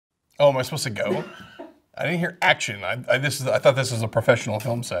Oh, am I supposed to go? I didn't hear action. I thought this was a professional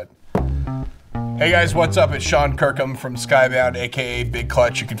film set. Hey guys, what's up? It's Sean Kirkham from Skybound, aka Big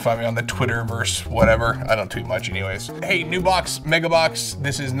Clutch. You can find me on the Twitterverse, whatever. I don't tweet much anyways. Hey, new box, Megabox.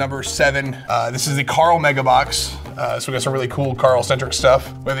 This is number 7. This is the Carl Megabox. So we got some really cool Carl-centric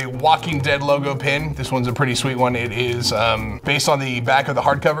stuff. We have a Walking Dead logo pin. This one's a pretty sweet one. It is based on the back of the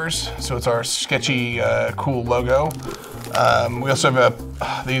hardcovers. So it's our sketchy, cool logo. We also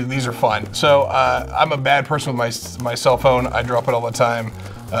have these are fun. So I'm a bad person with my cell phone. I drop it all the time.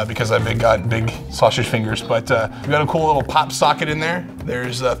 Because I've got big sausage fingers, but we've got a cool little pop socket in there.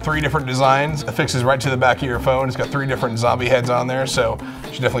 There's 3 different designs. It fixes right to the back of your phone. It's got 3 different zombie heads on there, so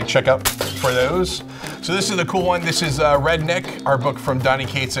you should definitely check out for those. So this is the cool one. This is Redneck, our book from Donnie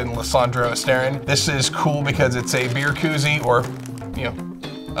Cates and Lissandro Esterin. This is cool because it's a beer koozie, or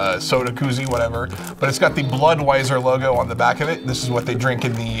soda koozie, whatever. But it's got the Bloodweiser logo on the back of it. This is what they drink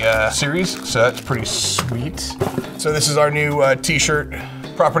in the series, so that's pretty sweet. So this is our new t-shirt.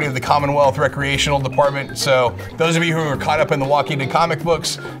 Property of the Commonwealth Recreational Department. So those of you who are caught up in the Walking Dead comic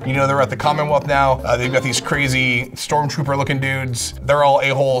books, you know they're at the Commonwealth now. They've got these crazy stormtrooper looking dudes. They're all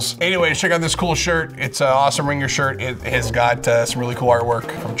a-holes. Anyway, check out this cool shirt. It's an awesome ringer shirt. It has got some really cool artwork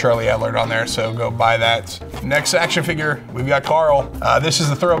from Charlie Adler on there, so go buy that. Next action figure, we've got Carl. This is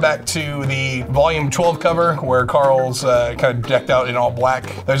the throwback to the volume 12 cover where Carl's kind of decked out in all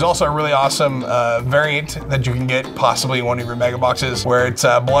black. There's also a really awesome variant that you can get possibly in one of your mega boxes where it's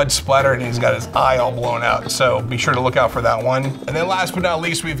blood splatter and he's got his eye all blown out. So be sure to look out for that one. And then last but not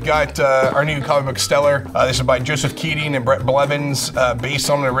least, we've got our new comic book Stellar. This is by Joseph Keating and Brett Blevins, based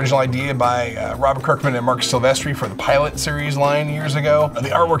on an original idea by Robert Kirkman and Mark Silvestri for the Pilot series line years ago. The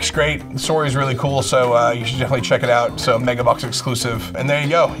artwork's great, the story's really cool, so you should definitely check it out. So Megabox exclusive. And there you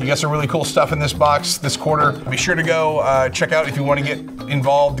go. You got some really cool stuff in this box this quarter. Be sure to go check out if you want to get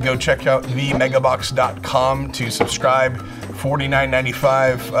involved. Go check out themegabox.com to subscribe.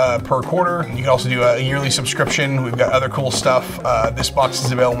 $49.95 per quarter. You can also do a yearly subscription. We've got other cool stuff. This box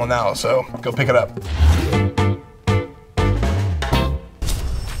is available now, so go pick it up.